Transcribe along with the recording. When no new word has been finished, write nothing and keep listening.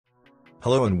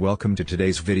Hello and welcome to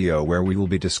today's video where we will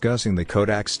be discussing the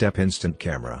Kodak Step instant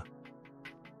camera.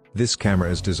 This camera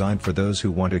is designed for those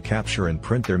who want to capture and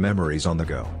print their memories on the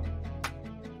go.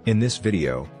 In this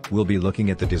video, we'll be looking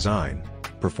at the design,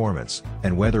 performance,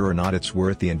 and whether or not it's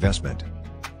worth the investment.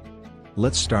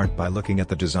 Let's start by looking at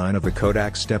the design of the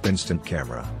Kodak Step instant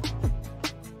camera.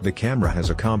 The camera has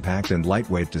a compact and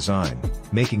lightweight design,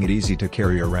 making it easy to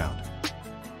carry around.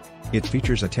 It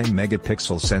features a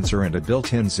 10-megapixel sensor and a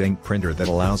built-in zinc printer that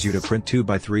allows you to print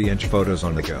 2x3-inch photos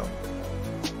on the go.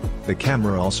 The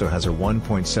camera also has a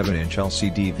 1.7-inch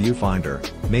LCD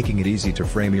viewfinder, making it easy to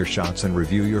frame your shots and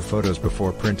review your photos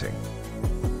before printing.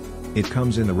 It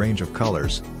comes in the range of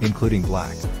colors, including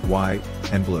black, white,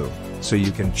 and blue, so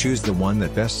you can choose the one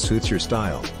that best suits your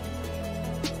style.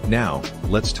 Now,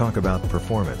 let's talk about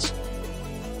performance.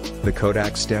 The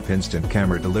Kodak Step instant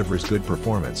camera delivers good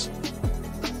performance,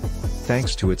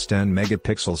 thanks to its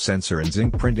 10-megapixel sensor and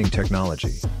zinc printing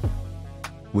technology.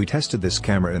 We tested this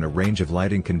camera in a range of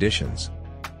lighting conditions,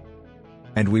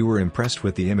 and we were impressed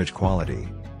with the image quality.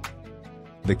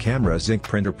 The camera zinc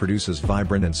printer produces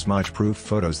vibrant and smudge-proof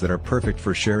photos that are perfect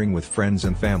for sharing with friends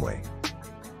and family.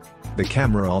 The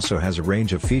camera also has a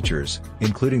range of features,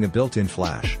 including a built-in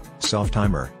flash,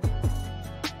 self-timer,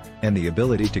 and the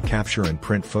ability to capture and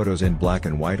print photos in black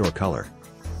and white or color.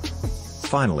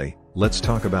 Finally, let's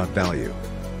talk about value.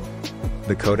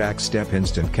 The Kodak Step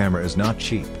instant camera is not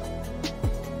cheap,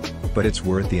 but it's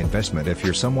worth the investment if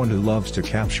you're someone who loves to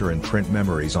capture and print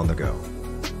memories on the go.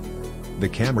 The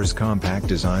camera's compact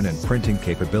design and printing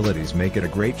capabilities make it a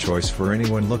great choice for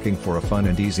anyone looking for a fun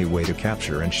and easy way to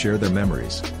capture and share their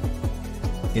memories.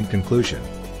 In conclusion,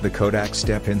 the Kodak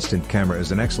Step instant camera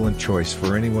is an excellent choice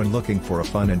for anyone looking for a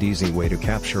fun and easy way to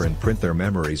capture and print their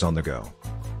memories on the go.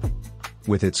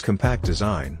 With its compact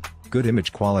design, good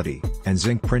image quality, and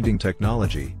zinc printing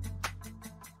technology,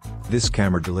 this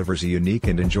camera delivers a unique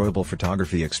and enjoyable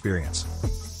photography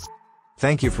experience.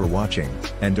 Thank you for watching,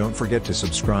 and don't forget to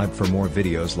subscribe for more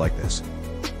videos like this.